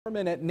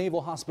Corpsmen at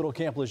Naval Hospital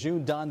Camp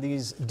Lejeune donned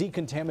these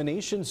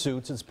decontamination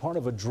suits as part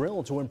of a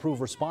drill to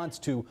improve response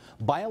to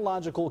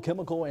biological,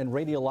 chemical, and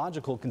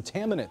radiological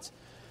contaminants.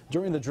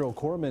 During the drill,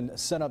 corpsmen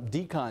set up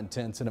decon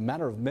tents in a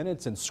matter of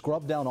minutes and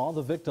scrubbed down all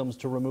the victims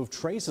to remove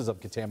traces of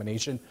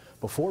contamination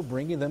before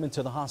bringing them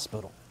into the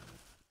hospital.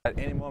 At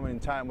any moment in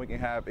time, we can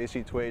have a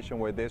situation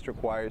where this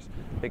requires,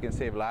 it can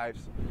save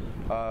lives,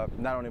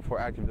 not only for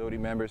active duty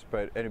members,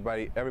 but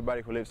everybody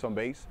who lives on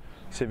base,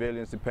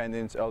 civilians,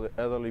 dependents,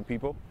 elderly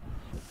people.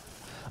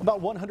 About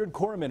 100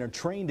 corpsmen are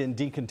trained in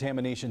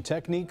decontamination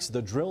techniques.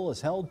 The drill is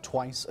held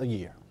twice a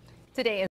year. Today